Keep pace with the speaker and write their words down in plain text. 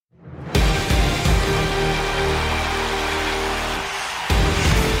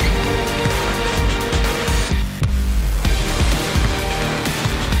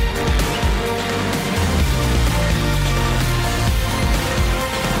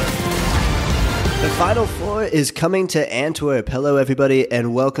The Final Four is coming to Antwerp. Hello, everybody,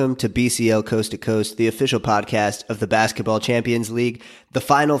 and welcome to BCL Coast to Coast, the official podcast of the Basketball Champions League. The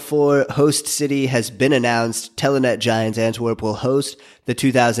Final Four host city has been announced. Telenet Giants Antwerp will host the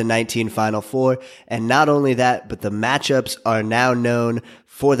 2019 Final Four. And not only that, but the matchups are now known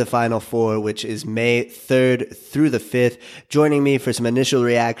for the Final Four, which is May 3rd through the 5th. Joining me for some initial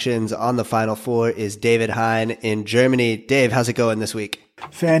reactions on the Final Four is David Hein in Germany. Dave, how's it going this week?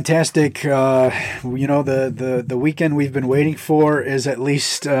 Fantastic. The weekend we've been waiting for is at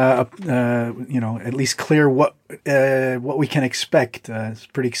least at least clear what we can expect. It's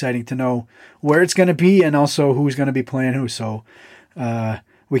pretty exciting to know where it's going to be and also who's going to be playing who. So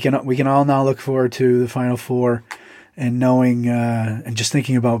we can all now look forward to the Final Four and knowing and just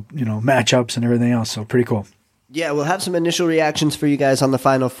thinking about matchups and everything else. So pretty cool. Yeah, we'll have some initial reactions for you guys on the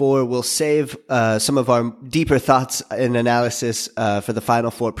Final Four. We'll save some of our deeper thoughts and analysis for the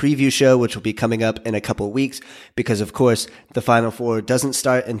Final Four preview show, which will be coming up in a couple of weeks because, of course, the Final Four doesn't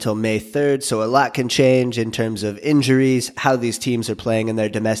start until May 3rd, so a lot can change in terms of injuries, how these teams are playing in their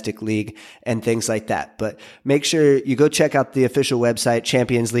domestic league, and things like that. But make sure you go check out the official website,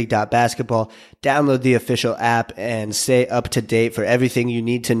 championsleague.basketball, download the official app, and stay up to date for everything you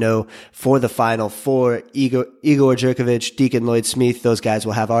need to know for the Final Four. Igor Jerkovic, Deacon Lloyd-Smith, those guys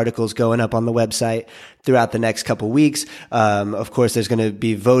will have articles going up on the website throughout the next couple weeks. Of course, there's going to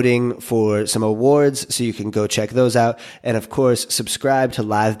be voting for some awards, so you can go check those out. And of course, subscribe to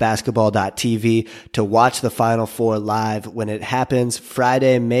livebasketball.tv to watch the Final Four live when it happens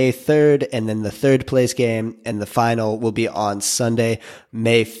Friday, May 3rd, and then the third place game and the final will be on Sunday,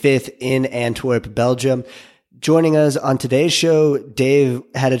 May 5th in Antwerp, Belgium. Joining us on today's show, Dave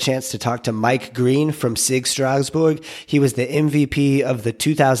had a chance to talk to Mike Green from SIG Strasbourg. He was the MVP of the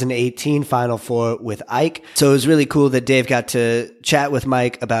 2018 Final Four with Ike. So it was really cool that Dave got to chat with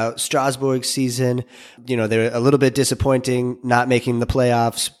Mike about Strasbourg's season. They're a little bit disappointing not making the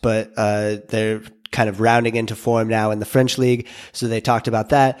playoffs, but they're kind of rounding into form now in the French league. So they talked about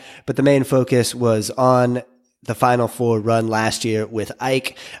that. But the main focus was on the Final Four run last year with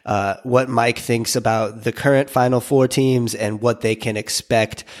Ike, what Mike thinks about the current Final Four teams and what they can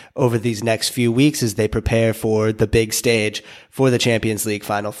expect over these next few weeks as they prepare for the big stage for the Champions League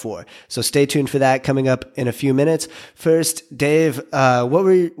Final Four. So stay tuned for that coming up in a few minutes. First, Dave,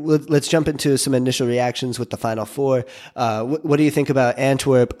 let's jump into some initial reactions with the Final Four. What do you think about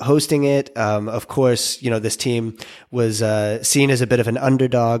Antwerp hosting it? Of course, this team was seen as a bit of an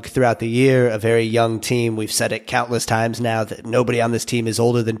underdog throughout the year, a very young team. We've said it countless times now that nobody on this team is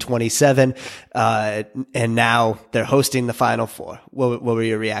older than 27, and now they're hosting the Final Four. What were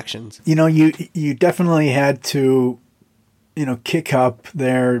your reactions? You definitely had to kick up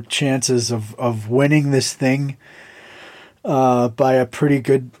their chances of winning this thing by a pretty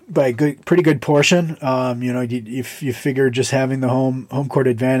good portion. If you figure just having the home court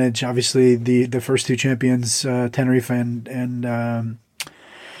advantage, obviously the first two champions, Tenerife and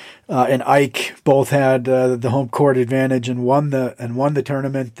Ike, both had the home court advantage and won the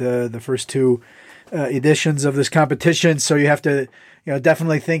tournament, the first two editions of this competition. So you have to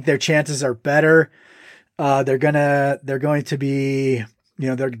definitely think their chances are better. They're going to be,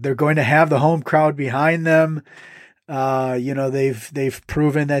 they're going to have the home crowd behind them. They've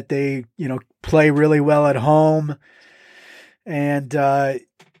proven that they, play really well at home, and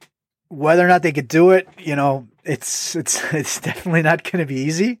whether or not they could do it, it's definitely not going to be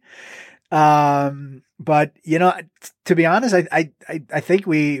easy. But to be honest, I think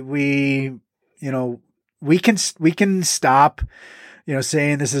we can stop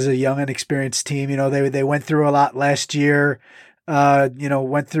saying this is a young and experienced team. They went through a lot last year,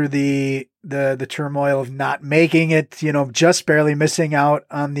 went through the turmoil of not making it, just barely missing out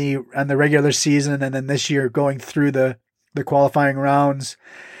on the regular season. And then this year going through the qualifying rounds,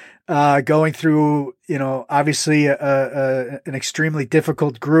 going through, obviously an extremely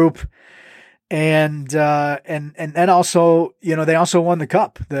difficult group. And also, they also won the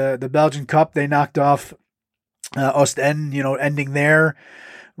cup, the Belgian Cup. They knocked off Ostend, ending their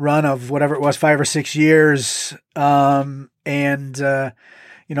run of whatever it was, 5 or 6 years. Mentioned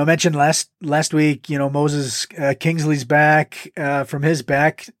last week, Moses Kingsley's back from his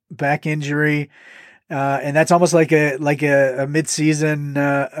back injury, and that's almost like a mid-season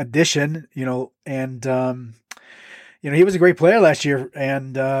addition, and he was a great player last year,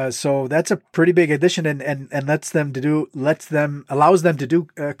 and so that's a pretty big addition, and allows them to do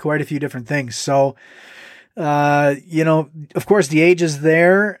quite a few different things. So. Of course the age is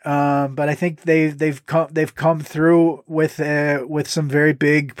there, but I think they've come through with some very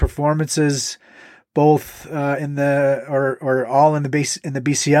big performances both in the or all in the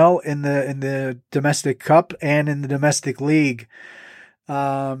BCL, in the domestic cup, and in the domestic league.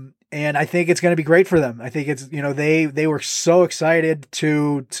 And I think it's going to be great for them. I think it's, they were so excited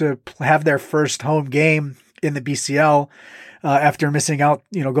to have their first home game in the BCL after missing out,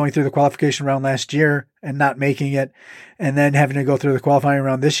 going through the qualification round last year and not making it, and then having to go through the qualifying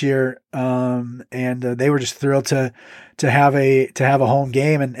round this year. And they were just thrilled to have a home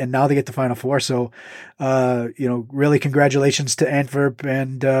game, and now they get the Final Four. So, really congratulations to Antwerp,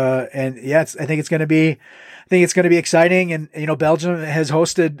 and yeah, I think it's going to be exciting. And, Belgium has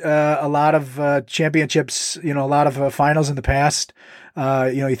hosted a lot of championships, a lot of finals in the past.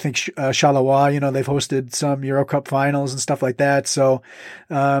 You think Charleroi, they've hosted some Euro Cup finals and stuff like that. So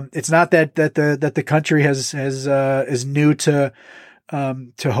it's not that the country is new to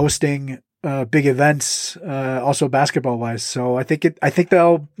hosting big events, also basketball wise. So I think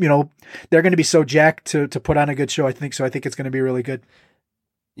they'll, they're going to be so jacked to put on a good show. I think it's going to be really good.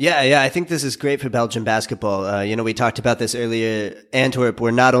 Yeah, I think this is great for Belgian basketball. We talked about this earlier. Antwerp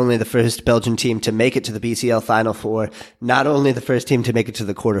were not only the first Belgian team to make it to the BCL Final Four, not only the first team to make it to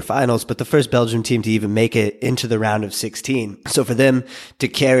the quarterfinals, but the first Belgian team to even make it into the round of 16. So for them to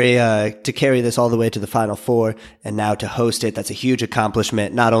carry this all the way to the Final Four and now to host it, that's a huge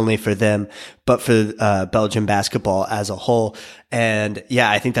accomplishment, not only for them, but for Belgian basketball as a whole. And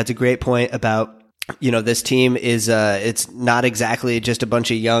yeah, I think that's a great point about, this team is, it's not exactly just a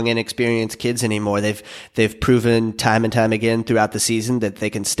bunch of young, inexperienced kids anymore. They've proven time and time again throughout the season that they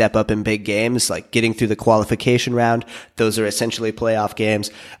can step up in big games, like getting through the qualification round. Those are essentially playoff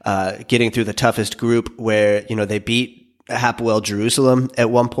games, getting through the toughest group where, they beat Hapoel Jerusalem at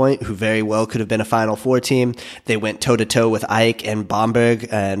one point, who very well could have been a Final Four team. They went toe-to-toe with AEK and Bamberg,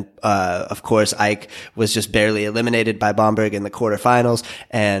 and of course AEK was just barely eliminated by Bamberg in the quarterfinals,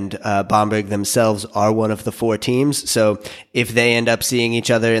 and Bamberg themselves are one of the four teams. So if they end up seeing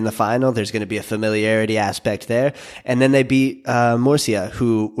each other in the final, there's going to be a familiarity aspect there. And then they beat Murcia,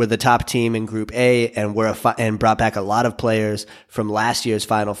 who were the top team in Group A and and brought back a lot of players from last year's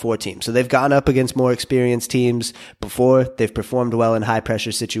Final Four team. So they've gone up against more experienced teams before. They've performed well in high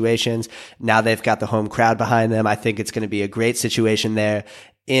pressure situations. Now they've got the home crowd behind them. I think it's going to be a great situation there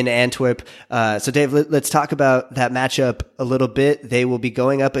in Antwerp. So Dave, let's talk about that matchup a little bit. They will be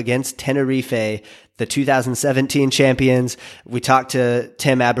going up against Tenerife, the 2017 champions. We talked to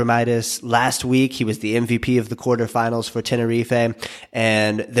Tim Abramitis last week. He was the MVP of the quarterfinals for Tenerife.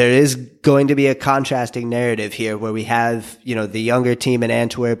 And there is going to be a contrasting narrative here where we have, the younger team in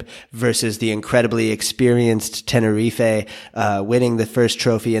Antwerp versus the incredibly experienced Tenerife, winning the first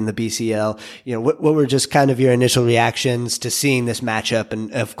trophy in the BCL. What were just kind of your initial reactions to seeing this matchup?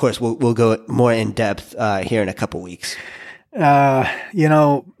 And of course, we'll go more in depth, here in a couple weeks. One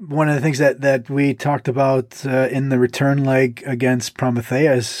of the things that we talked about in the return leg against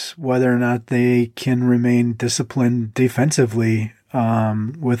Prometheus, whether or not they can remain disciplined defensively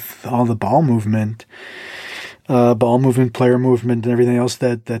with all the ball movement, player movement, and everything else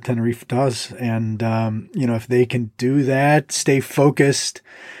that Tenerife does. And, if they can do that, stay focused,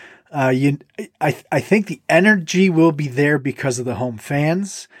 I think the energy will be there because of the home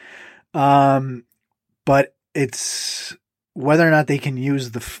fans. But it's whether or not they can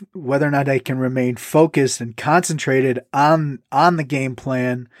whether or not they can remain focused and concentrated on the game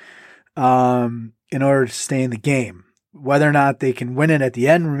plan, in order to stay in the game. Whether or not they can win it at the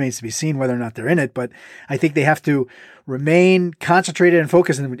end remains to be seen, whether or not they're in it. But I think they have to remain concentrated and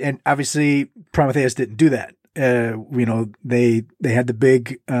focused. And obviously Prometheus didn't do that. They had the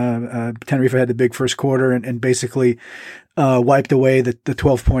big, Tenerife had the big first quarter and basically, wiped away the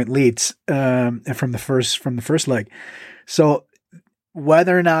 12-point leads, from the first leg. So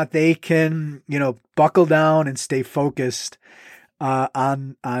whether or not they can, buckle down and stay focused,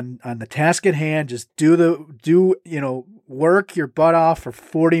 on the task at hand, just work your butt off for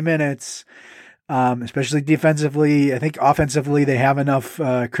 40 minutes, especially defensively. I think offensively they have enough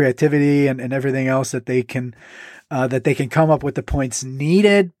creativity and everything else that they can come up with the points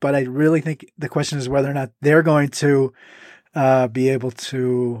needed. But I really think the question is whether or not they're going to be able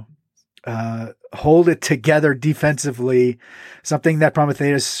to hold it together defensively. Something that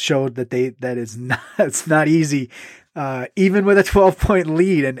Prometheus showed it's not easy. Even with a 12-point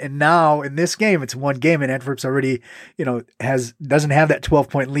lead, and now in this game, it's one game, and Antwerp's already, doesn't have that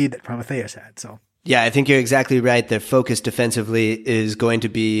 12-point lead that Prometheus had. So Yeah, I think you're exactly right. Their focus defensively is going to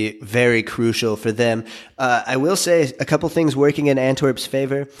be very crucial for them. I will say a couple things working in Antwerp's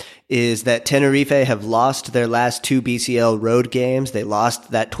favor is that Tenerife have lost their last 2 BCL road games. They lost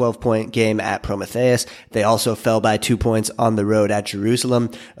that 12-point game at Prometheus. They also fell by 2 points on the road at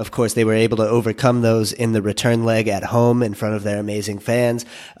Jerusalem. Of course, they were able to overcome those in the return leg at home in front of their amazing fans,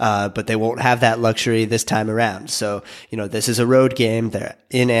 but they won't have that luxury this time around. So, this is a road game. They're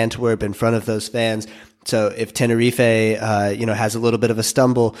in Antwerp in front of those fans. So if Tenerife, has a little bit of a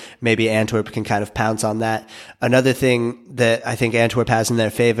stumble, maybe Antwerp can kind of pounce on that. Another thing that I think Antwerp has in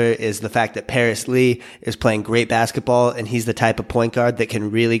their favor is the fact that Paris Lee is playing great basketball, and he's the type of point guard that can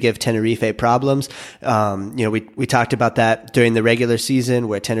really give Tenerife problems. We talked about that during the regular season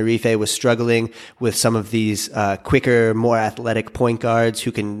where Tenerife was struggling with some of these quicker, more athletic point guards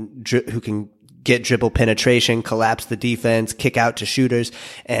who can get dribble penetration, collapse the defense, kick out to shooters,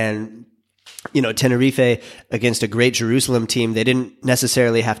 and Tenerife against a great Jerusalem team, they didn't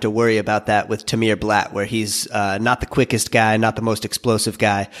necessarily have to worry about that with Tamir Blatt, where he's not the quickest guy, not the most explosive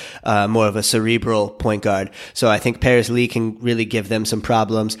guy, more of a cerebral point guard. So I think Paris Lee can really give them some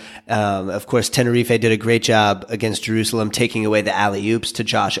problems. Of course, Tenerife did a great job against Jerusalem taking away the alley-oops to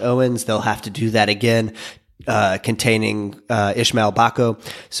Josh Owens. They'll have to do that again. Containing Ishmael Bako.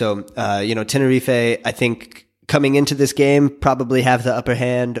 So, Tenerife, I think, coming into this game, probably have the upper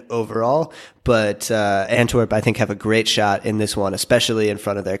hand overall, but Antwerp, I think, have a great shot in this one, especially in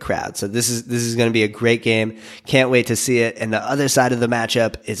front of their crowd. So this is going to be a great game. Can't wait to see it. And the other side of the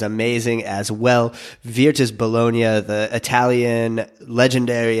matchup is amazing as well. Virtus Bologna, the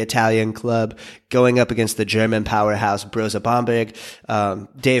legendary Italian club, going up against the German powerhouse Brose Bamberg.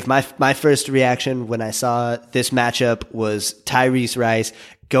 Dave, my first reaction when I saw this matchup was Tyrese Rice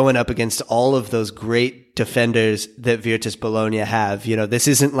going up against all of those great defenders that Virtus Bologna have. This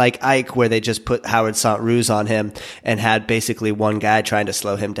isn't like Ike where they just put Howard St. on him and had basically one guy trying to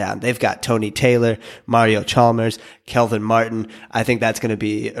slow him down. They've got Tony Taylor, Mario Chalmers, Kelvin Martin. I think that's going to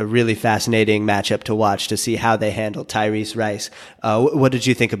be a really fascinating matchup to watch to see how they handle Tyrese Rice. What did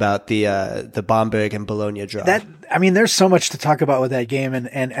you think about the Bamberg and Bologna draw? There's so much to talk about with that game, and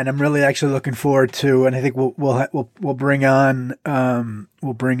I'm really actually looking forward to. And I think we'll bring on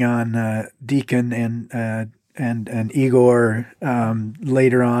Deacon and Igor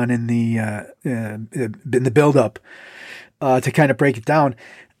later on in the build up to kind of break it down.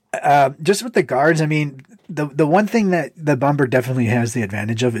 Just with the guards, the one thing that the Bamberg definitely has the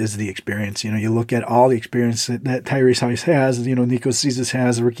advantage of is the experience. You look at all the experience that Tyrese Rice has, Nico Cizas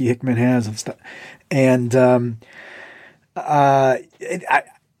has, Ricky Hickman has, and stuff. And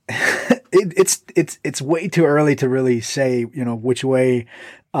it's way too early to really say, which way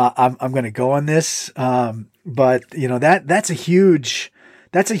I'm going to go on this. But that's a huge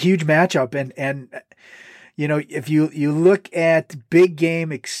matchup. And if you look at big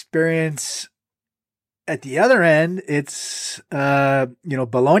game experience at the other end, it's,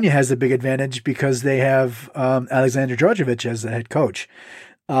 Bologna has the big advantage because they have, Alexander Djordjevic as the head coach,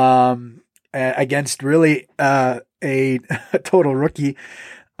 against really, a total rookie,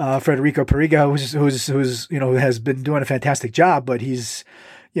 Federico Pariga, who has been doing a fantastic job, but he's,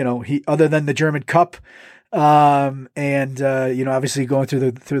 he, other than the German Cup, and obviously going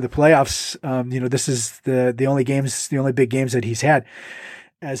through the playoffs, this is the only big games that he's had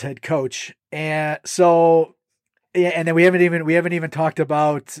as head coach. And so, yeah, and then we haven't even talked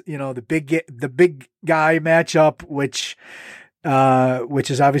about, the big guy matchup, which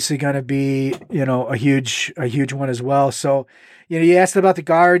is obviously going to be, a huge one as well. So, you asked about the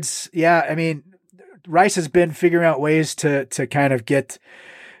guards. Yeah. Rice has been figuring out ways to kind of get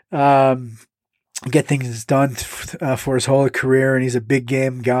things done for his whole career. And he's a big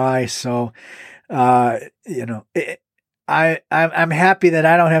game guy. So, I'm happy that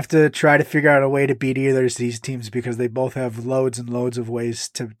I don't have to try to figure out a way to beat either of these teams because they both have loads and loads of ways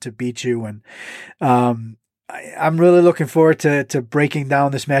to beat you. And, I'm really looking forward to breaking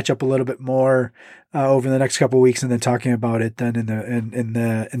down this matchup a little bit more over the next couple of weeks, and then talking about it then in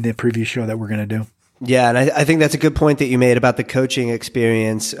the preview show that we're going to do. Yeah, and I think that's a good point that you made about the coaching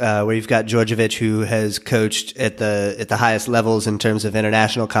experience, where you've got Djordjevic, who has coached at the highest levels in terms of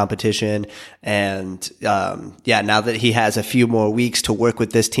international competition, and now that he has a few more weeks to work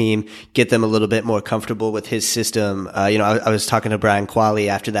with this team, get them a little bit more comfortable with his system. I was talking to Brian Qualley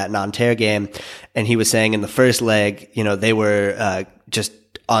after that Nanterre game, and he was saying in the first leg, they were just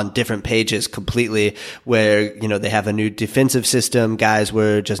on different pages completely, where, you know, they have a new defensive system. Guys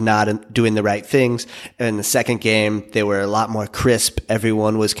were just not doing the right things. In the second game, they were a lot more crisp.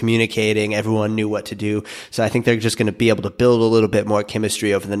 Everyone was communicating. Everyone knew what to do. So I think they're just going to be able to build a little bit more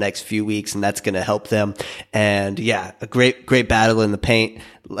chemistry over the next few weeks, and that's going to help them. And yeah, a great battle in the paint.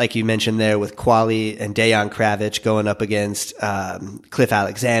 Like you mentioned there, with Quali and Dejan Kravic going up against Cliff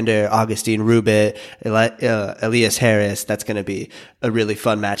Alexander, Augustine Rubit, Elias Harris. That's going to be a really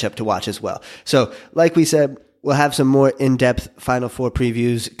fun matchup to watch as well. So like we said, we'll have some more in-depth Final Four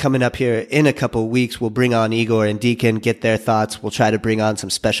previews coming up here in a couple of weeks. We'll bring on Igor and Deacon, get their thoughts. We'll try to bring on some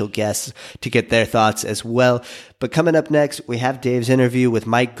special guests to get their thoughts as well. But coming up next, we have Dave's interview with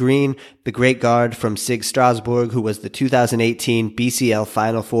Mike Green, the great guard from SIG Strasbourg, who was the 2018 BCL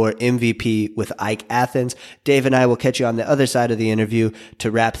Final Four MVP with Ike Athens. Dave and I will catch you on the other side of the interview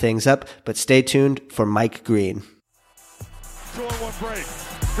to wrap things up, but stay tuned for Mike Green. 2-on-1 break.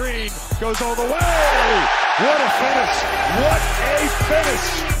 Green goes all the way. What a finish. What a finish.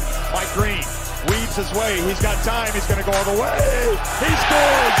 Mike Green weaves his way. He's got time. He's going to go all the way. He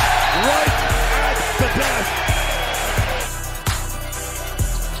scores right at the death.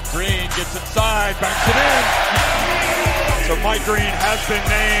 Green gets inside, banks it in. So Mike Green has been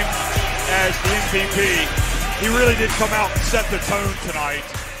named as the MVP. He really did come out and set the tone tonight.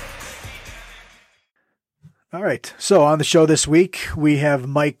 All right. So on the show this week, we have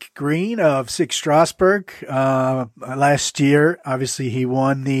Mike Green of SIG Strasbourg. Last year, obviously, he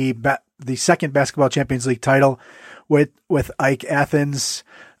won the second Basketball Champions League title with Ike Athens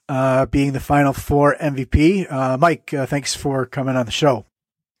being the Final Four MVP. Mike, thanks for coming on the show.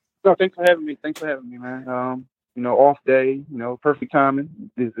 No, thanks for having me, man. Off day, perfect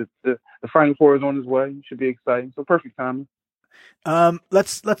timing. The Final Four is on its way. It should be exciting. So perfect timing.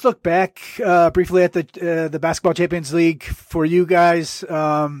 Let's look back briefly at the Basketball Champions League for you guys.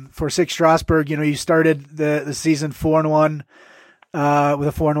 For SIG Strasbourg, you started the season 4-1 with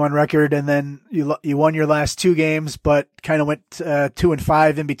a 4-1 record, and then you won your last two games, but kind of went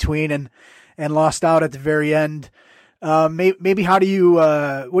 2-5 in between, and lost out at the very end. Maybe what do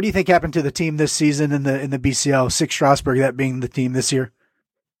you think happened to the team this season in the BCL? SIG Strasbourg, that being the team this year.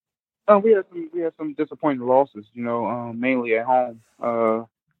 We had some disappointing losses, mainly at home. A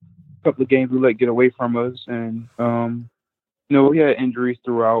couple of games we let get away from us, and we had injuries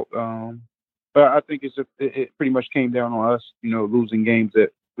throughout. But I think it pretty much came down on us, losing games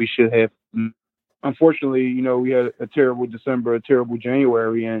that we should have. Unfortunately, we had a terrible December, a terrible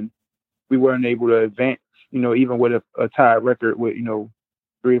January, and we weren't able to advance. Even with a tied record with 3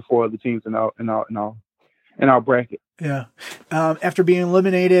 or 4 other teams in our bracket. Yeah. After being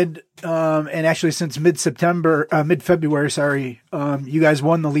eliminated, and actually since mid-February, you guys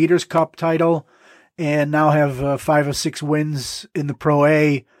won the Leaders Cup title and now have 5 of 6 wins in the Pro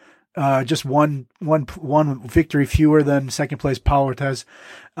A, just one victory fewer than second place Power has.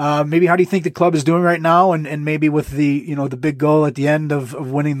 Maybe how do you think the club is doing right now, and maybe with the big goal at the end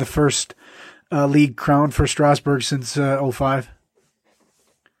of winning the first league crown for Strasbourg since 2005?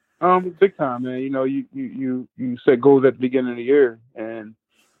 Big time, man. You set goals at the beginning of the year, and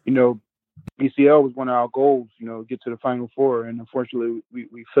BCL was one of our goals. Get to the Final Four, and unfortunately,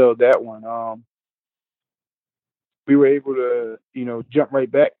 we failed that one. We were able to, jump right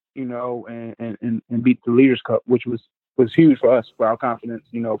back, and beat the Leaders Cup, which was huge for us, for our confidence,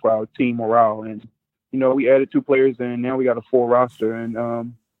 for our team morale, and we added 2 players, and now we got a full roster,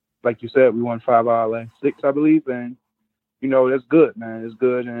 and like you said, we won 5 out of our last 6, I believe, and that's good, man. It's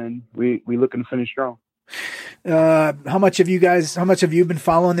good, and we looking to finish strong. How much have you been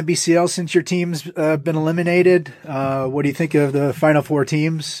following the BCL since your team's been eliminated? What do you think of the Final Four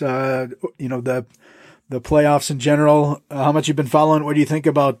teams? The playoffs in general. How much you've been following? What do you think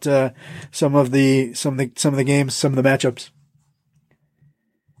about some of the games, some of the matchups?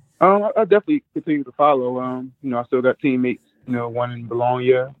 I definitely continue to follow. I still got teammates. One in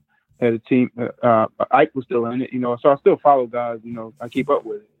Bologna. Had a team, Ike was still in it, so I still follow guys, I keep up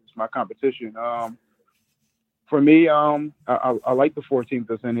with it. It's my competition. For me, I like the 4 teams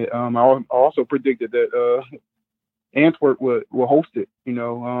that's in it. I also predicted that Antwerp will host it,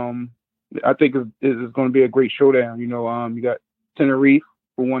 I think it's going to be a great showdown. You got Tenerife,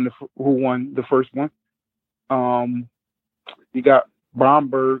 who won the first one. You got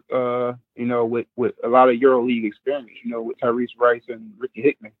Bamberg, with a lot of EuroLeague experience, with Tyrese Rice and Ricky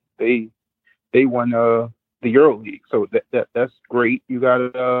Hickman. They won the EuroLeague, so that's great. You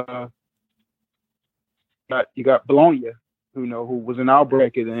got Bologna, who was in our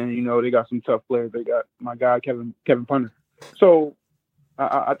bracket, and they got some tough players. They got my guy Kevin Punter. So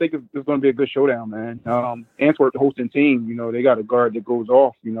I think it's going to be a good showdown, man. Antwerp, the hosting team, you know, they got a guard that goes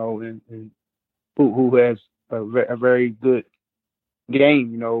off, you know, and who has a very good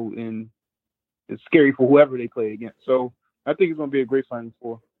game, you know, and it's scary for whoever they play against. So I think it's going to be a great Final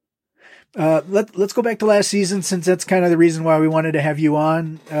Four. Let's go back to last season, since that's kind of the reason why we wanted to have you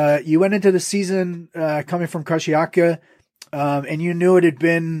on. You went into the season coming from Karšiaká, and you knew it had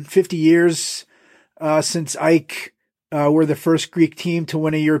been 50 years since AEK were the first Greek team to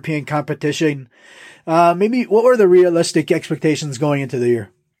win a European competition. Maybe what were the realistic expectations going into the year?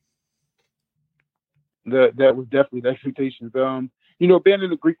 That was definitely the expectations. You know, being in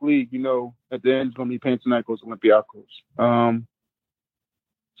the Greek league, you know, at the end it's going to be Panathinaikos, Olympiacos.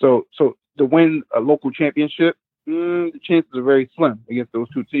 So to win a local championship, the chances are very slim against those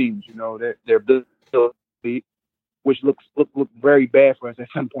two teams. You know, they're built, which looks very bad for us at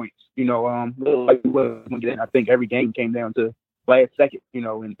some points. You know, like I think every game came down to last second. You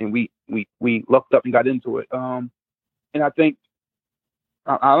know, and we lucked up and got into it. And I think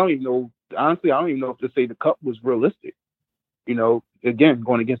I don't even know. Honestly, I don't even know if to say the cup was realistic. You know, again,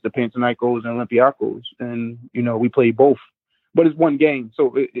 going against the Panathinaikos and Olympiacos, and you know we played both. But it's one game,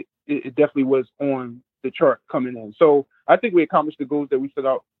 so it definitely was on the chart coming in. So I think we accomplished the goals that we set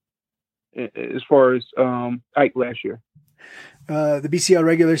out as far as AEK last year. The BCL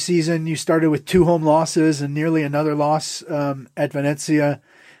regular season, you started with 2 home losses and nearly another loss at Venezia.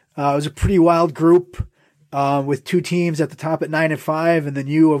 It was a pretty wild group with 2 teams at the top at 9-5, and then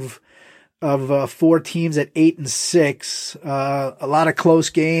you of 4 teams at 8-6. A lot of close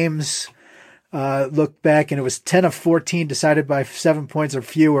games. Look back, and it was 10 of 14 decided by 7 points or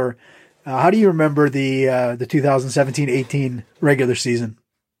fewer. How do you remember the 2017-18 regular season?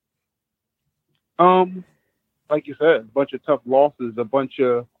 Like you said, a bunch of tough losses, a bunch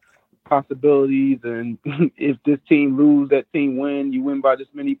of possibilities, and if this team lose, that team win, you win by this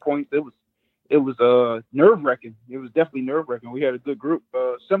many points. It was nerve wracking. It was definitely nerve wracking. We had a good group,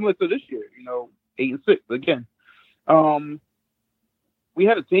 similar to this year. You know, 8-6 again. We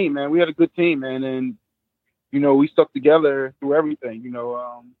had a team, man. We had a good team, man, and you know we stuck together through everything. You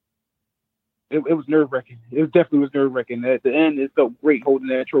know, it was nerve wracking. It definitely was nerve wracking. At the end, it felt great holding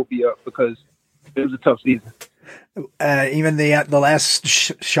that trophy up because it was a tough season. Even the last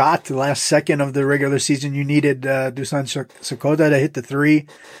shot, the last second of the regular season, you needed Dusan Sakota to hit the 3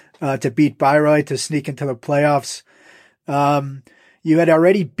 to beat Bayreuth to sneak into the playoffs. You had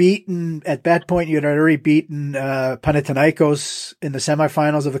already beaten, at that point, Panathinaikos in the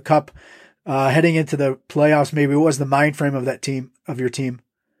semifinals of the Cup. Heading into the playoffs, maybe what was the mind frame of that team, of your team?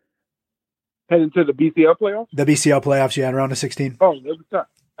 Heading to the BCL playoffs? The BCL playoffs, yeah, round of 16. Oh, it was tough.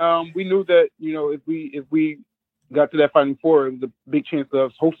 We knew that, you know, if we got to that Final Four, it was a big chance of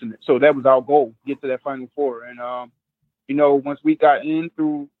us hosting it. So that was our goal, get to that Final Four. And, you know, once we got in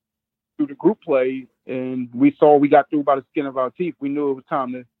through the group play and we got through by the skin of our teeth, we knew it was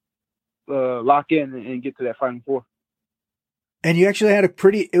time to lock in and get to that Final Four. And you actually had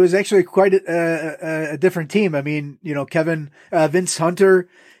it was actually quite a different team. I mean, you know, Vince Hunter,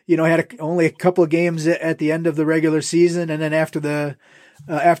 you know, had only a couple of games at the end of the regular season. And then after the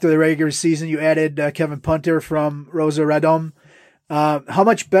regular season, you added Kevin Punter from Rosa Radom. How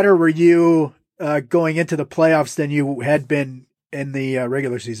much better were you going into the playoffs than you had been in the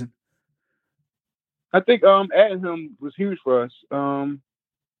regular season? I think adding him was huge for us.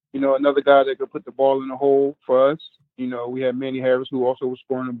 You know, another guy that could put the ball in the hole for us. You know, we had Manny Harris, who also was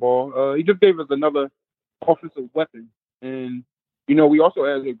scoring the ball. He just gave us another offensive weapon. And, you know, we also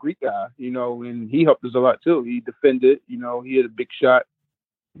added a Greek guy, you know, and he helped us a lot too. He defended, you know, he had a big shot.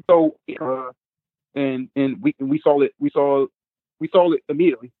 So, and we saw it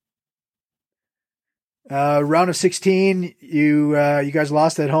immediately. Round of 16, you guys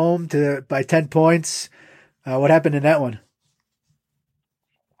lost at home by 10 points. What happened in that one?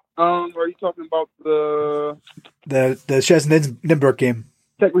 Are you talking about the Szczecin Nymburk game?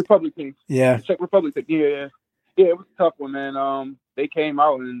 Czech Republic team. Yeah. Czech Republic team. Yeah. It was a tough one, man. They came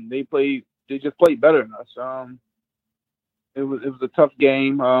out and they just played better than us. It was a tough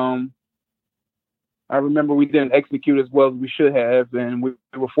game. I remember we didn't execute as well as we should have, and we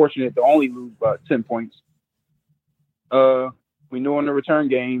were fortunate to only lose by 10 points. We knew in the return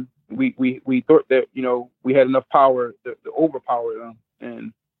game, we thought that, you know, we had enough power to overpower them,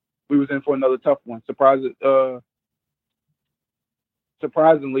 and we was in for another tough one.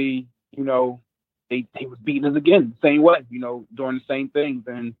 Surprisingly, you know, they was beating us again, the same way, you know, doing the same things.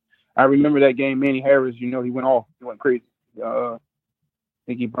 And I remember that game, Manny Harris, you know, he went crazy. I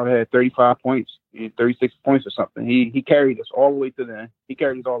think he probably had 35 points, 36 points or something. He carried us all the way to the end. He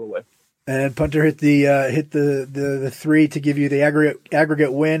carried us all the way. And punter hit the three to give you the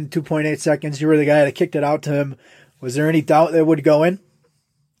aggregate win, 2.8 seconds. You were the guy that kicked it out to him. Was there any doubt that it would go in?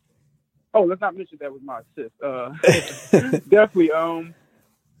 Oh, let's not mention that was my assist. Definitely. I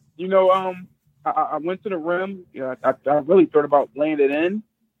went to the rim. I really thought about laying it in,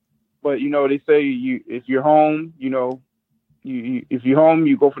 but they say if you're home, if you're home,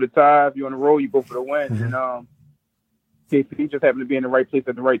 you go for the tie. If you're on the road, you go for the win. Mm-hmm. And KP just happened to be in the right place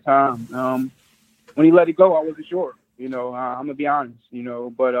at the right time. When he let it go, I wasn't sure. I'm gonna be honest.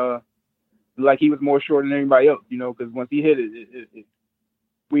 But like he was more sure than anybody else. Because once he hit it,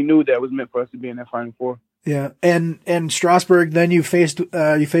 we knew that it was meant for us to be in that Final Four. Yeah, and Strasbourg. Then you faced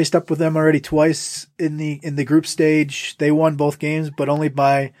up with them already twice in the group stage. They won both games, but only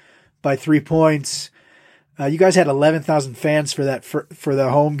by 3 points. You guys had 11,000 fans for that for the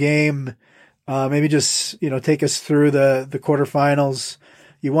home game. Maybe just take us through the quarterfinals.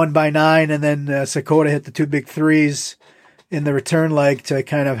 You won by 9, and then Sakota hit the 2 big threes in the return leg to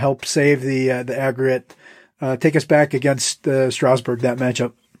kind of help save the aggregate. Take us back against Strasbourg, that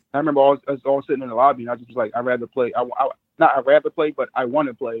matchup. I remember I was all sitting in the lobby, and I just was like, I'd rather play. I'd rather play, but I want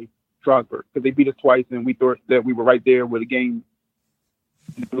to play Strasbourg because they beat us twice, and we thought that we were right there with a game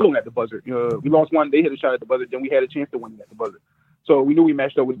at the buzzer. We lost one, they hit a shot at the buzzer, then we had a chance to win it at the buzzer. So we knew we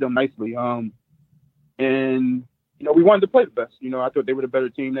matched up with them nicely. And we wanted to play the best. I thought they were the better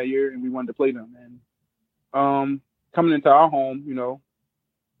team that year, and we wanted to play them. And coming into our home,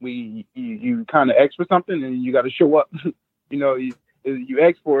 you kind of ask for something, and you got to show up. You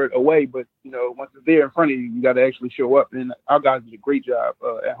ask for it away, but once it's there in front of you, you got to actually show up. And our guys did a great job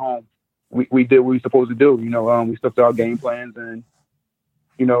at home. We did what we were supposed to do. We stuck to our game plans, and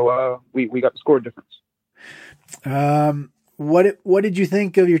we got the score difference. What did you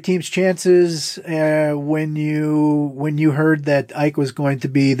think of your team's chances when you heard that Ike was going to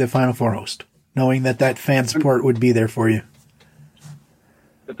be the Final Four host, knowing that fan support would be there for you?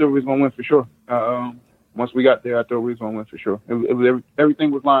 I thought we was gonna win for sure. Once we got there, I thought we was gonna win for sure.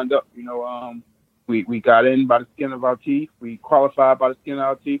 Everything was lined up. We got in by the skin of our teeth. We qualified by the skin of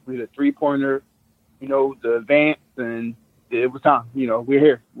our teeth. We had a 3-pointer, the advance, and it was time. We're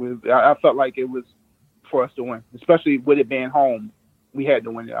here. I felt like it was for us to win, especially with it being home. We had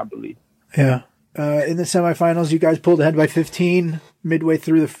to win it, I believe. Yeah. In the semifinals, you guys pulled ahead by 15 midway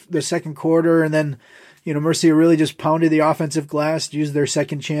through the second quarter, and then, Murcia really just pounded the offensive glass, used their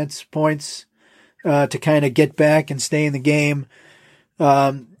second chance points to kind of get back and stay in the game.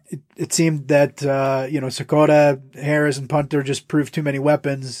 It seemed that Sakota, Harris, and Punter just proved too many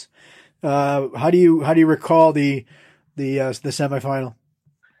weapons. How do you recall the semifinal?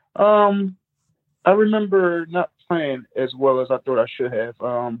 I remember not playing as well as I thought I should have.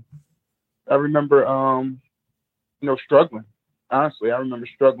 I remember, struggling. Honestly, I remember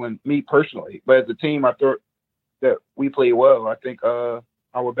struggling, me personally. But as a team, I thought that we played well. I think our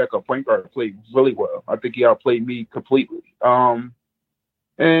backup point guard played really well. I think he outplayed me completely.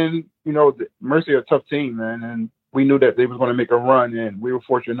 Mercy a tough team, man, and we knew that they was going to make a run, and we were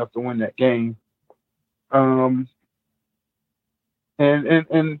fortunate enough to win that game.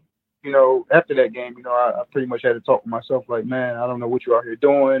 After that game, I pretty much had to talk to myself like, man, I don't know what you're out here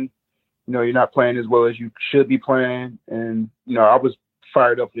doing. You're not playing as well as you should be playing. And, I was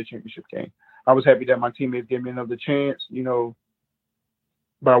fired up for the championship game. I was happy that my teammates gave me another chance,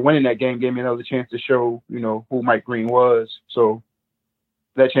 by winning that game, gave me another chance to show, who Mike Green was. So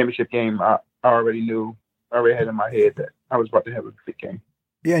that championship game, I already knew, I already had in my head that I was about to have a big game.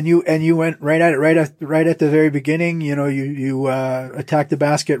 Yeah, and you went right at it right at the very beginning. You attacked the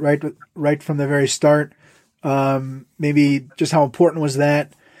basket right from the very start. Maybe just how important was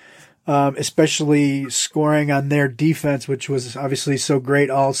that, especially scoring on their defense, which was obviously so great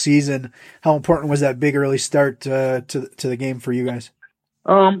all season. How important was that big early start to the game for you guys?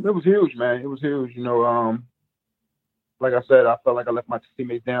 It was huge, man. It was huge. Like I said, I felt like I left my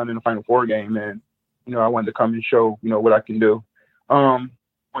teammates down in the Final Four game, and I wanted to come and show what I can do.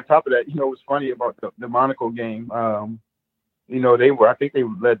 On top of that, it was funny about the Monaco game. I think they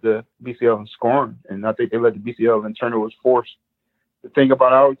led the BCL in scoring, and I think they led the BCL in turnovers forced. The thing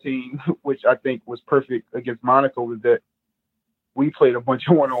about our team, which I think was perfect against Monaco, was that we played a bunch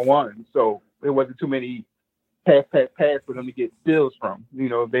of one-on-one, so there wasn't too many pass for them to get steals from.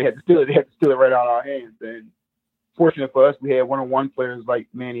 If they had to steal it, they had to steal it right out of our hands. And fortunate for us, we had one-on-one players like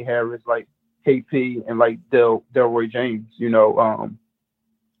Manny Harris, like KP, and like Delroy James.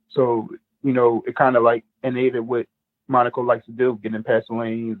 So, it kind of like enabled what Monaco likes to do, getting past the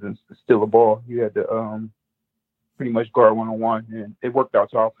lanes and steal the ball. You had to pretty much guard one-on-one, and it worked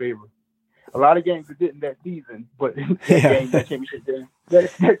out to our favor. a lot of games it didn't that season, but that championship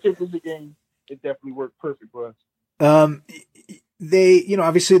game, it definitely worked perfect for us. They,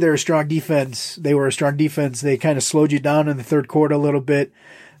 obviously they're a strong defense. They were a strong defense. They kind of slowed you down in the third quarter a little bit.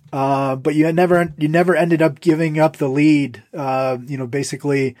 But you never ended up giving up the lead,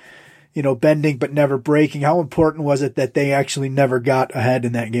 basically, bending but never breaking. How important was it that they actually never got ahead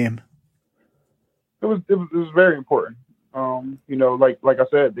in that game? It was very important. Like I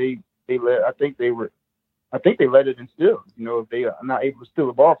said, they led. I think they led it in steals. If they are not able to steal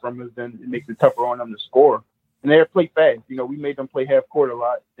the ball from us, then it makes it tougher on them to score. And they play fast. We made them play half court a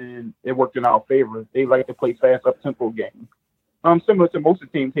lot, and it worked in our favor. They like to play fast, up-tempo games. Similar to most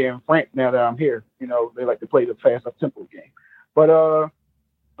of the teams here in France now that I'm here. They like to play the fast, up-tempo game. But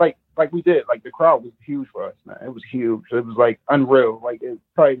like we did, like the crowd was huge for us, man. It was huge. It was like unreal. Like it's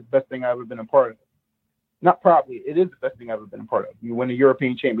probably the best thing I've ever been a part of. Not probably, it is the best thing I've ever been a part of. You win a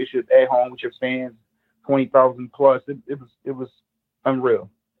European championship at home with your fans, 20,000 plus. It was unreal.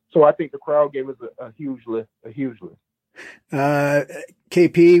 So I think the crowd gave us a huge lift.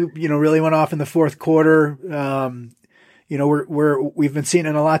 KP, really went off in the fourth quarter. We've been seeing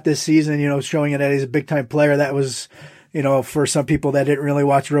it a lot this season, showing it that he's a big time player. That was, for some people that didn't really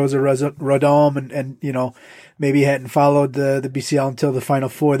watch Rosa Rodome and maybe hadn't followed the BCL until the Final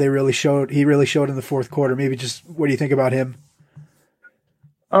Four. He really showed in the fourth quarter. Maybe just, what do you think about him?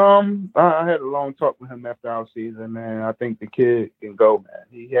 I had a long talk with him after our season, man. I think the kid can go, man.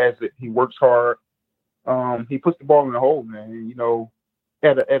 He has it. He works hard. He puts the ball in the hole, man.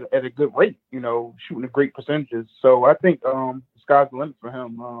 At a good rate. Shooting at great percentages. So I think the sky's the limit for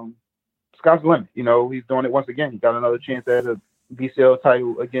him. Sky's the limit. He's doing it once again. He got another chance at a BCL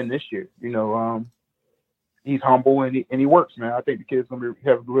title again this year. He's humble and he works, man. I think the kid's gonna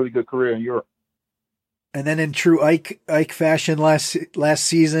have a really good career in Europe. And then in true Ike fashion, last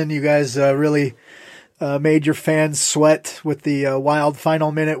season, you guys really made your fans sweat with the wild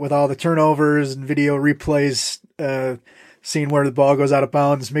final minute with all the turnovers and video replays, seeing where the ball goes out of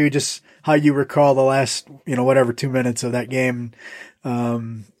bounds. Maybe just how you recall the last, 2 minutes of that game,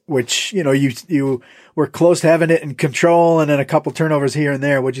 which you were close to having it in control, and then a couple turnovers here and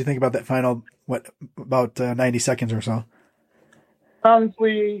there. What'd you think about that final? About 90 seconds or so?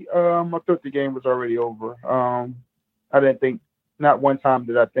 Honestly, I thought the game was already over. I didn't think, not one time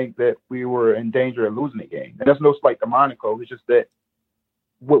did I think that we were in danger of losing the game. And that's no slight to Monaco. It's just that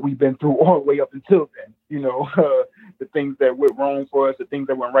what we've been through all the way up until then, the things that went wrong for us, the things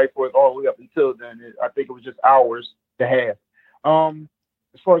that went right for us all the way up until then. I think it was just ours to have.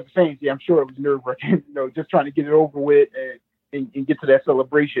 As far as the Saints, yeah, I'm sure it was nerve-wracking, just trying to get it over with and get to that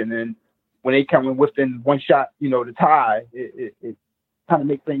celebration. And when they come in within one shot, to tie, it kind of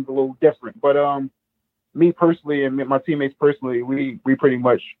make things a little different. But me personally and my teammates personally, we pretty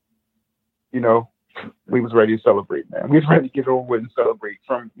much, we was ready to celebrate, man. We was ready to get over with and celebrate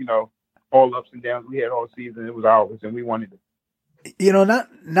from, all ups and downs we had all season. It was ours and we wanted it.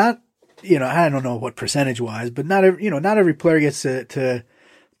 Not I don't know what percentage wise, but not every player gets to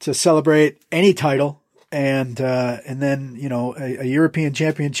celebrate any title and then, a European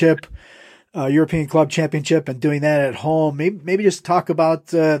championship, European Club Championship, and doing that at home. Maybe just talk about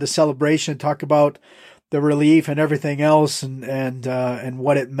the celebration, talk about the relief and everything else, and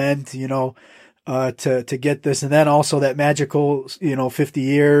what it meant, to get this, and then also that magical, 50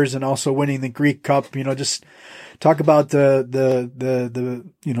 years, and also winning the Greek Cup. Just talk about the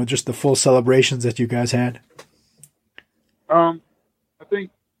just the full celebrations that you guys had. I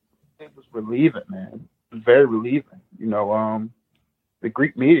think it was relieving, man. It was very relieving. The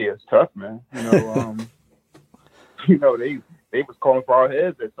Greek media is tough, man. They was calling for our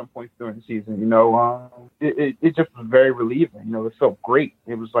heads at some points during the season. It just was very relieving. It felt great.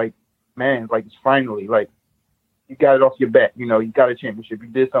 It was like, man, like it's finally like you got it off your back. You got a championship. You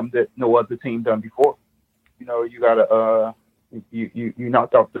did something that no other team done before. You got you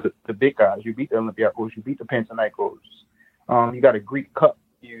knocked out the big guys. You beat the Olympiacos. You beat the Panathinaikos. You got a Greek Cup.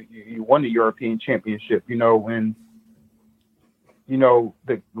 You won the European Championship. And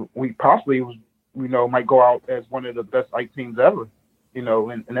we possibly might go out as one of the best Ike teams ever,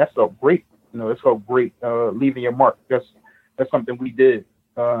 and that felt great. It felt great, leaving your mark. That's something we did.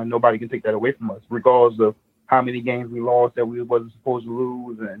 Nobody can take that away from us, regardless of how many games we lost that we wasn't supposed to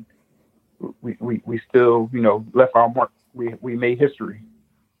lose. And we still, left our mark. We made history.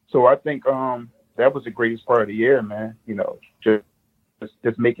 So I think, that was the greatest part of the year, man. Just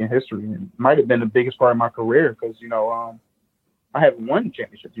making history. And it might've been the biggest part of my career. Cause, I haven't won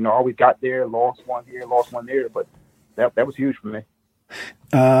championships. I always got there, lost one here, lost one there, but that was huge for me.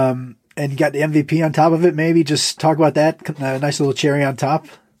 And you got the MVP on top of it. Maybe just talk about that. A nice little cherry on top.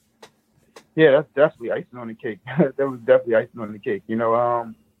 Yeah, that's definitely icing on the cake. That was definitely icing on the cake. You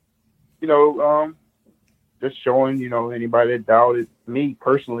know, just showing, anybody that doubted me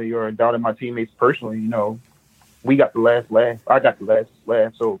personally or doubted my teammates personally, we got the last laugh. I got the last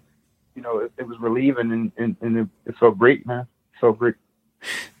laugh. So, it was relieving and it felt great, man. It felt great.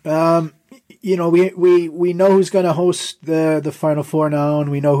 We know who's going to host the Final Four now, and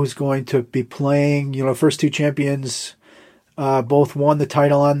we know who's going to be playing. First two champions both won the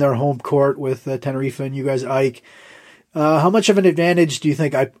title on their home court with Tenerife and you guys, Ike. How much of an advantage do you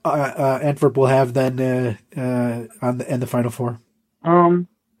think Antwerp will have then in the Final Four?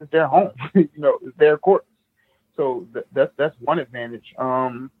 It's their home, it's their court, so that's one advantage.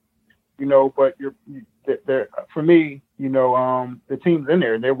 But for me, the teams in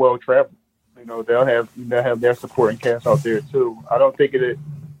there, they're well traveled. They'll have their supporting cast out there too. I don't think it'd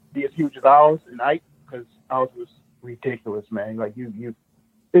be as huge as ours tonight because ours was ridiculous, man. Like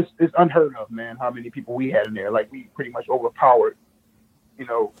it's unheard of, man. How many people we had in there? Like we pretty much overpowered,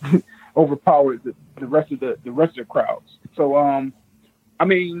 overpowered the rest of the crowds. So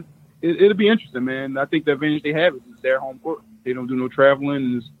it'll be interesting, man. I think the advantage they have is it's their home court. They don't do no traveling,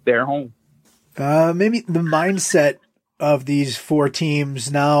 and it's their home. Maybe the mindset of these four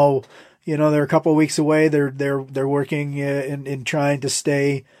teams now. They're a couple of weeks away. They're working in trying to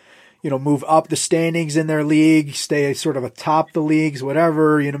stay, move up the standings in their league, stay sort of atop the leagues,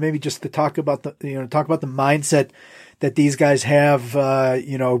 whatever. Maybe just to talk about the mindset that these guys have.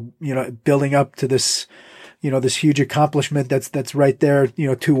 Building up to this, this huge accomplishment that's right there.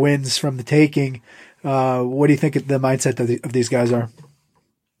 2 wins from the taking. What do you think the mindset of these guys are?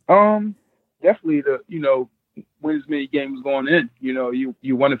 Definitely win as many games going in.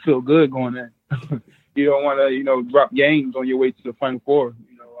 You want to feel good going in. You don't want to, drop games on your way to the Final Four.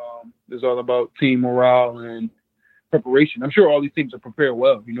 It's all about team morale and preparation. I'm sure all these teams are prepared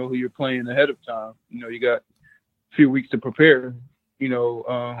well. You know who you're playing ahead of time. You got a few weeks to prepare,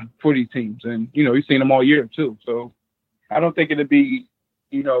 for these teams. And, you've seen them all year too. So I don't think it'd be,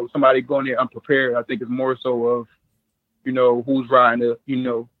 somebody going there unprepared. I think it's more so of, who's riding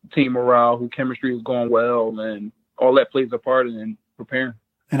the, team morale, who chemistry is going well, and all that plays a part in preparing.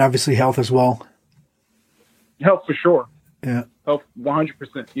 And obviously health as well. Health for sure. Yeah. Health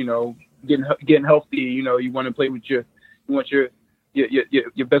 100%, getting healthy, you want to play with you want your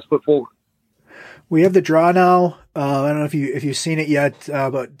best foot forward. We have the draw now. I don't know if you've seen it yet,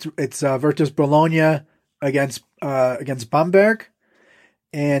 but it's Virtus Bologna against Bamberg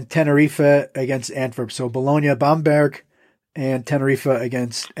and Tenerife against Antwerp. So Bologna, Bamberg, and Tenerife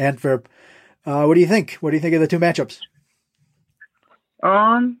against Antwerp. What do you think? What do you think of the two matchups?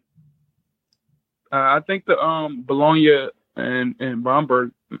 I think the Bologna and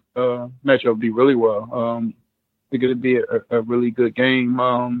Bamberg matchup will be really well. I think it'll be a really good game.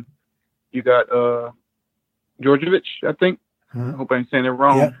 You got Djordjevic, I think. I hope I ain't saying it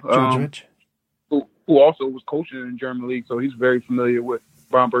wrong. Yeah, Djordjevic. Who also was coaching in the German league, so he's very familiar with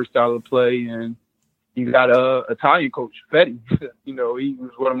Bamberg's style of play. And you got Italian coach, Fetti. He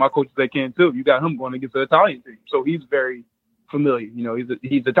was one of my coaches that came too. You got him going against the Italian team, so he's very familiar.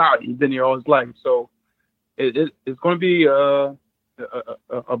 He's Italian. He's been here all his life, so it's going to be a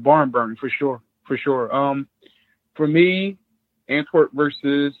barn burner for sure. For me, Antwerp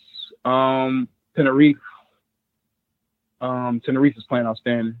versus Tenerife. Tenerife is playing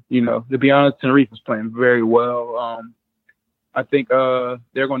outstanding. To be honest, Tenerife is playing very well. I think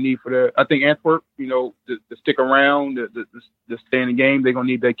they're going to need I think Antwerp, to stick around, to stay in the game, they're going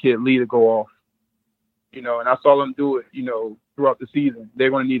to need that kid Lee to go off. And I saw them do it, throughout the season. They're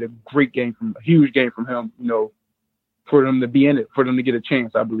going to need a huge game from him, for them to be in it, for them to get a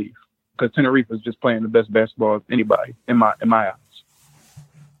chance, I believe. Because Tenerife is just playing the best basketball of anybody in my eyes.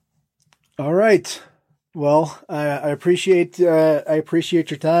 All right. Well, I appreciate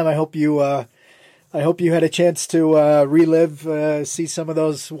your time. I hope you had a chance to relive, see some of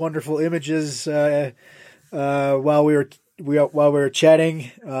those wonderful images while we were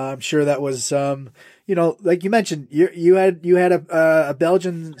chatting. I'm sure that was like you mentioned, you had a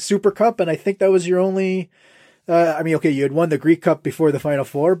Belgian Super Cup, and I think that was your only. You had won the Greek Cup before the Final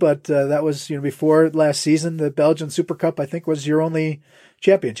Four, but that was before last season. The Belgian Super Cup, I think, was your only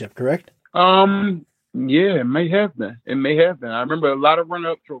championship, correct? Yeah, it may have been. I remember a lot of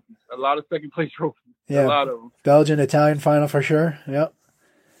runner-up trophies, a lot of second-place trophies. Yeah, a lot of them. Belgian, Italian final for sure. Yep.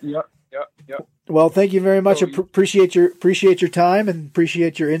 Yep. Well, thank you very much. Appreciate your time and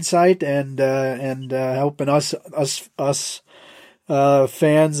appreciate your insight and helping us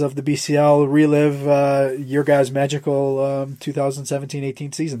fans of the BCL relive your guys' magical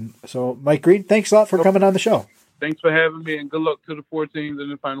 2017-18 season. So, Mike Green, thanks a lot for coming on the show. Thanks for having me, and good luck to the 4 teams in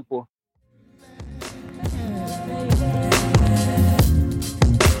the Final Four.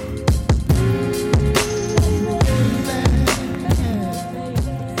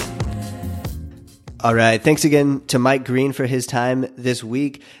 All right. Thanks again to Mike Green for his time this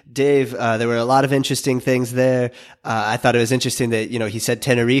week. Dave, there were a lot of interesting things there. I thought it was interesting that, he said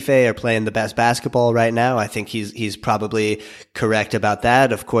Tenerife are playing the best basketball right now. I think he's probably correct about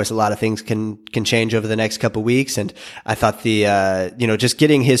that. Of course, a lot of things can change over the next couple weeks. And I thought just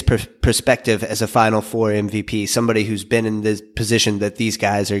getting his perspective as a Final Four MVP, somebody who's been in this position that these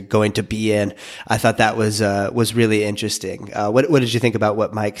guys are going to be in, I thought that was really interesting. What did you think about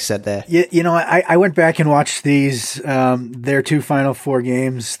what Mike said there? Yeah, I went back and watched their two Final Four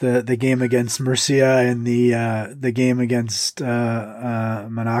games, the game against Murcia and the game against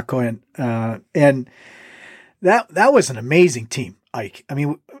Monaco, and that was an amazing team, Ike. I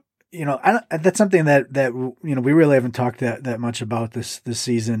mean, that's something that we really haven't talked that much about this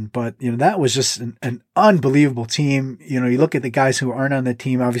season, but that was just an unbelievable team. You look at the guys who aren't on the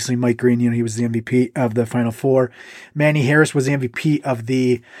team. Obviously, Mike Green, he was the MVP of the Final Four. Manny Harris was the MVP of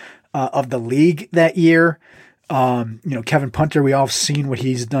the league that year. Kevin Punter, we all have seen what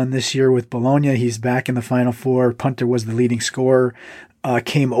he's done this year with Bologna. He's back in the Final Four. Punter was the leading scorer,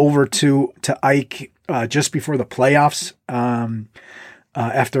 came over to Ike just before the playoffs.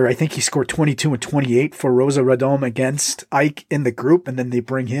 After I think he scored 22 and 28 for Rosa Radom against Ike in the group, and then they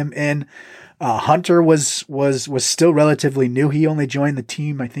bring him in. Hunter was still relatively new. He only joined the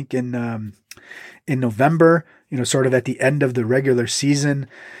team, I think, in November, sort of at the end of the regular season.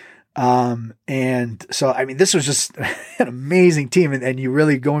 And so, I mean, this was just an amazing team, and you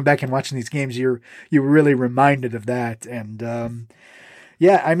really, going back and watching these games, you're really reminded of that. And,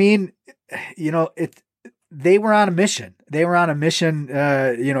 yeah, I mean, they were on a mission. They were on a mission.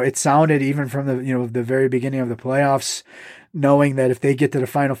 It sounded even from the very beginning of the playoffs, knowing that if they get to the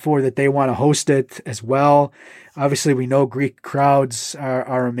Final Four, that they want to host it as well. Obviously, we know Greek crowds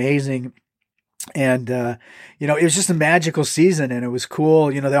are amazing. And, it was just a magical season, and it was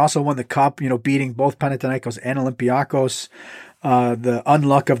cool. They also won the cup, beating both Panathinaikos and Olympiakos. The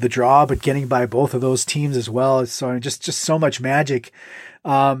unluck of the draw, but getting by both of those teams as well. So just so much magic.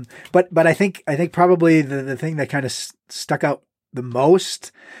 But I think probably the thing that kind of stuck out the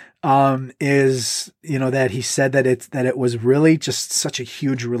most, is, that he said that it was really just such a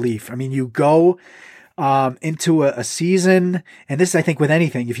huge relief. I mean, you go, into a season, and this, I think, with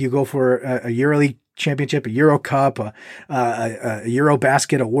anything, if you go for a EuroLeague championship, a Euro Cup, a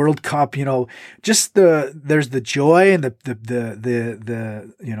Eurobasket, a World Cup, just there's the joy and but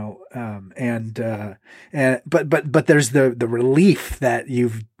there's the relief that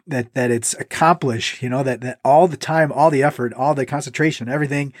that it's accomplished, that all the time, all the effort, all the concentration,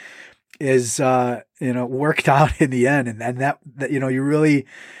 everything is, worked out in the end. And that you really,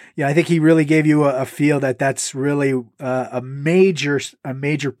 I think he really gave you a feel that that's really a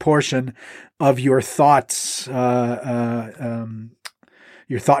major portion of your thoughts, your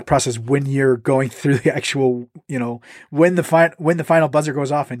thought process when you're going through the actual, when the final buzzer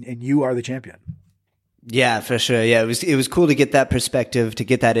goes off and you are the champion. Yeah, for sure. Yeah, it was cool to get that perspective, to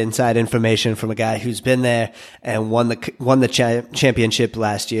get that inside information from a guy who's been there and won the championship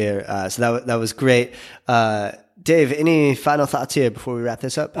last year. So that was great. Dave, any final thoughts here before we wrap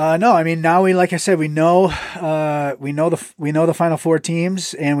this up? No, I mean, now like I said, we know the Final Four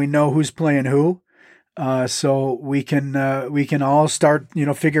teams, and we know who's playing who. So we can all start,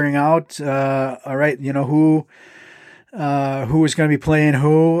 figuring out, all right, who is going to be playing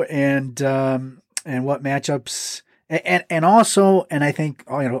who, and what matchups, and also, and I think,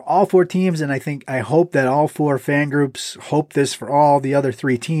 all four teams, and I hope that all four fan groups hope this for all the other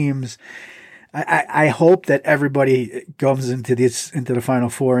three teams. I hope that everybody comes into the Final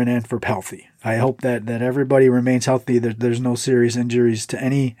Four in Antwerp healthy. I hope that everybody remains healthy. There's no serious injuries to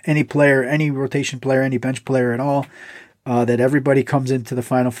any player, any rotation player, any bench player at all. That everybody comes into the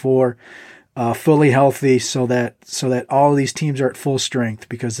Final Four fully healthy, so that all of these teams are at full strength,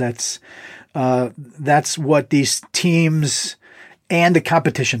 because that's what these teams and the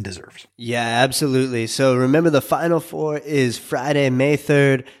competition deserves. Yeah, absolutely. So remember, the Final Four is Friday, May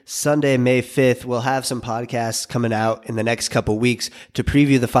 3rd, Sunday, May 5th. We'll have some podcasts coming out in the next couple weeks to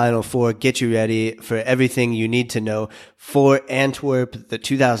preview the Final Four, get you ready for everything you need to know for Antwerp, the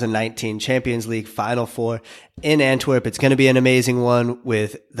 2019 Champions League Final Four in Antwerp. It's going to be an amazing one,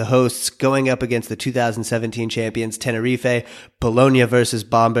 with the hosts going up against the 2017 champions Tenerife. Bologna versus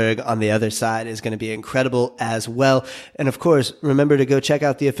Bamberg on the other side is going to be incredible as well. And of course, remember to go check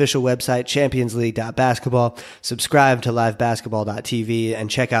out the official website, championsleague.basketball, subscribe to livebasketball.tv, and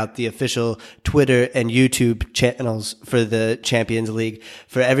check out the official Twitter and YouTube channels for the Champions League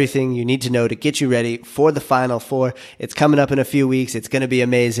for everything you need to know to get you ready for the Final Four. It's coming up in a few weeks. It's going to be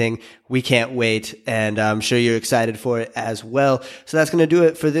amazing. We can't wait. And I'm sure you're excited for it as well. So that's going to do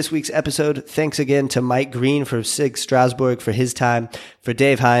it for this week's episode. Thanks again to Mike Green from SIG Strasbourg for his time. For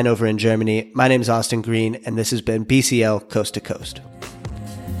Dave Hein over in Germany, my name is Austin Green, and this has been BCL Coast to Coast.